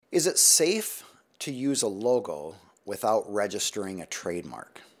Is it safe to use a logo without registering a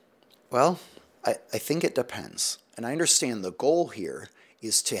trademark? Well, I think it depends. And I understand the goal here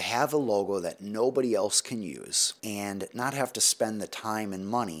is to have a logo that nobody else can use and not have to spend the time and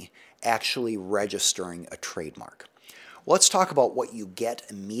money actually registering a trademark. Well, let's talk about what you get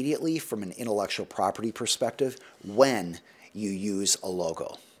immediately from an intellectual property perspective when you use a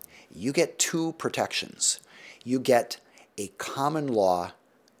logo. You get two protections. You get a common law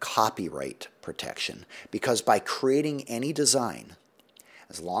copyright protection because by creating any design,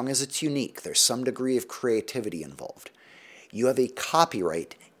 as long as it's unique, there's some degree of creativity involved, you have a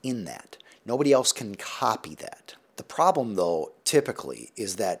copyright in that. Nobody else can copy that. The problem, though, typically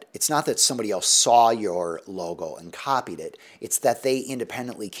is that it's not that somebody else saw your logo and copied it, it's that they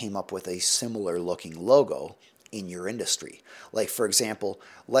independently came up with a similar looking logo in your industry. Like, for example,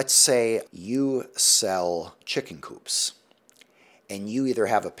 let's say you sell chicken coops, and you either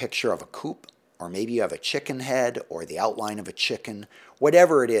have a picture of a coop, or maybe you have a chicken head, or the outline of a chicken,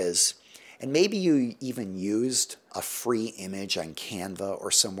 whatever it is, and maybe you even used a free image on Canva or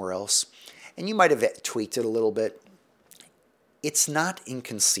somewhere else, and you might have tweaked it a little bit. It's not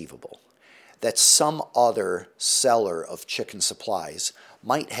inconceivable that some other seller of chicken supplies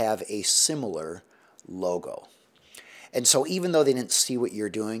might have a similar logo. And so even though they didn't see what you're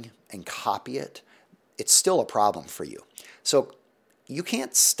doing and copy it, it's still a problem for you. So you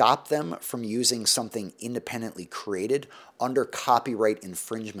can't stop them from using something independently created under copyright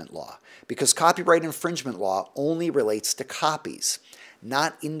infringement law, because copyright infringement law only relates to copies,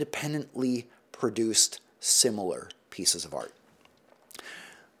 not independently produced similar pieces of art.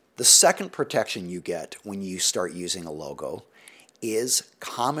 The second protection you get when you start using a logo is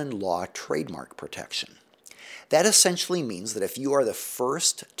common law trademark protection. That essentially means that if you are the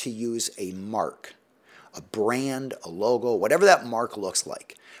first to use a mark, a brand, a logo, whatever that mark looks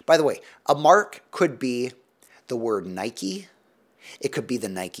like. By the way, a mark could be the word Nike. It could be the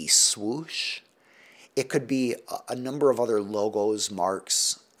Nike swoosh. It could be a number of other logos,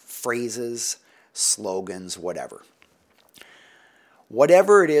 marks, phrases, slogans, whatever.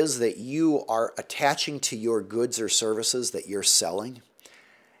 Whatever it is that you are attaching to your goods or services that you're selling,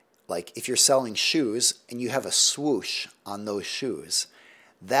 like if you're selling shoes and you have a swoosh on those shoes,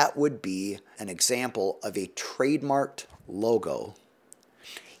 that would be an example of a trademarked logo,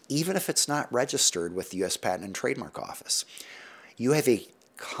 even if it's not registered with the U.S. Patent and Trademark Office. You have a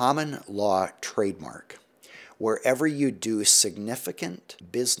common law trademark wherever you do significant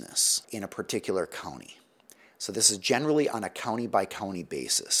business in a particular county. So this is generally on a county-by-county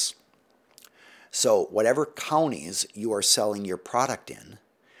basis. So whatever counties you are selling your product in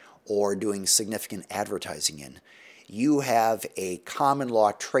or doing significant advertising in, you have a common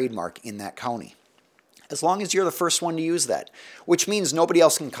law trademark in that county, as long as you're the first one to use that, which means nobody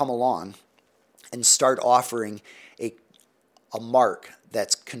else can come along and start offering a mark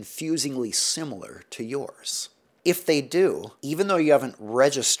that's confusingly similar to yours. If they do, even though you haven't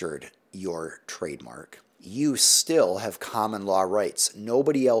registered your trademark, you still have common law rights.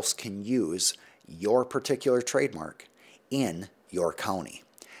 Nobody else can use your particular trademark in your county.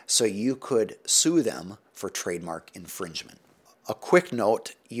 So you could sue them for trademark infringement. A quick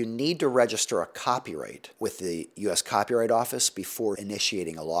note, you need to register a copyright with the U.S. Copyright Office before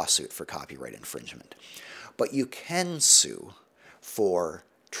initiating a lawsuit for copyright infringement. But you can sue for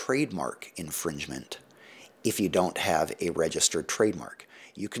trademark infringement if you don't have a registered trademark.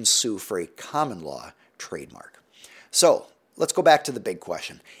 You can sue for a common law trademark. So let's go back to the big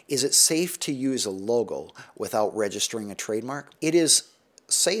question. Is it safe to use a logo without registering a trademark? It is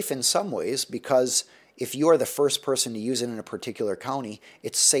safe in some ways because if you are the first person to use it in a particular county,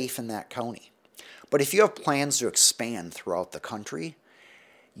 it's safe in that county. But if you have plans to expand throughout the country,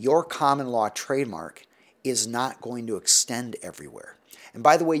 your common law trademark is not going to extend everywhere. And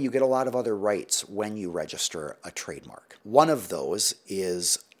by the way, you get a lot of other rights when you register a trademark. One of those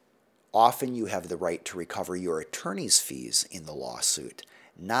is often you have the right to recover your attorney's fees in the lawsuit,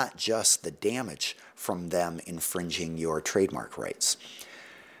 not just the damage from them infringing your trademark rights.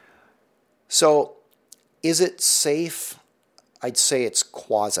 So, is it safe? I'd say it's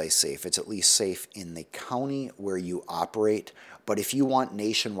quasi-safe. It's at least safe in the county where you operate. But if you want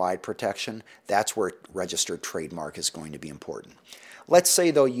nationwide protection, that's where registered trademark is going to be important. Let's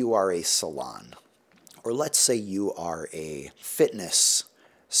say, though, you are a salon, or let's say you are a fitness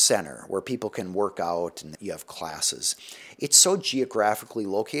center where people can work out and you have classes. It's so geographically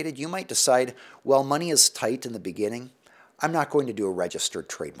located, you might decide, well, money is tight in the beginning. I'm not going to do a registered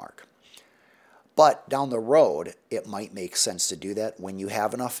trademark. But down the road, it might make sense to do that when you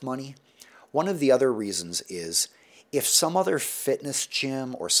have enough money. One of the other reasons is If some other fitness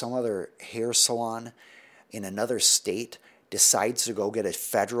gym or some other hair salon in another state decides to go get a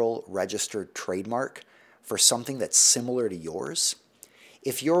federal registered trademark for something that's similar to yours,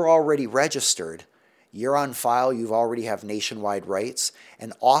 if you're already registered, you're on file, you already have nationwide rights,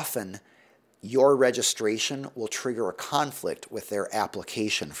 and often your registration will trigger a conflict with their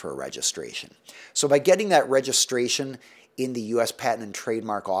application for a registration. So by getting that registration in the U.S. Patent and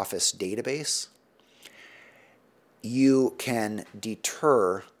Trademark Office database, you can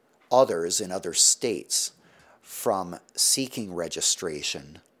deter others in other states from seeking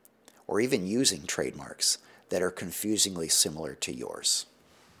registration or even using trademarks that are confusingly similar to yours.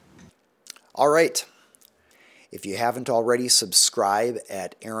 All right. If you haven't already, subscribe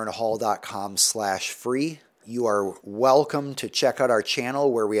at aaronhall.com/free. You are welcome to check out our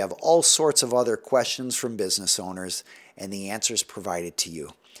channel where we have all sorts of other questions from business owners and the answers provided to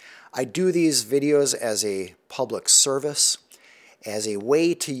you. I do these videos as a public service, as a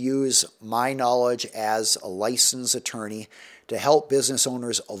way to use my knowledge as a licensed attorney to help business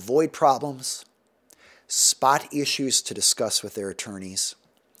owners avoid problems, spot issues to discuss with their attorneys,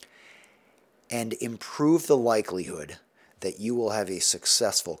 and improve the likelihood that you will have a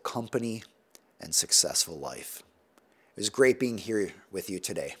successful company and successful life. It was great being here with you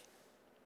today.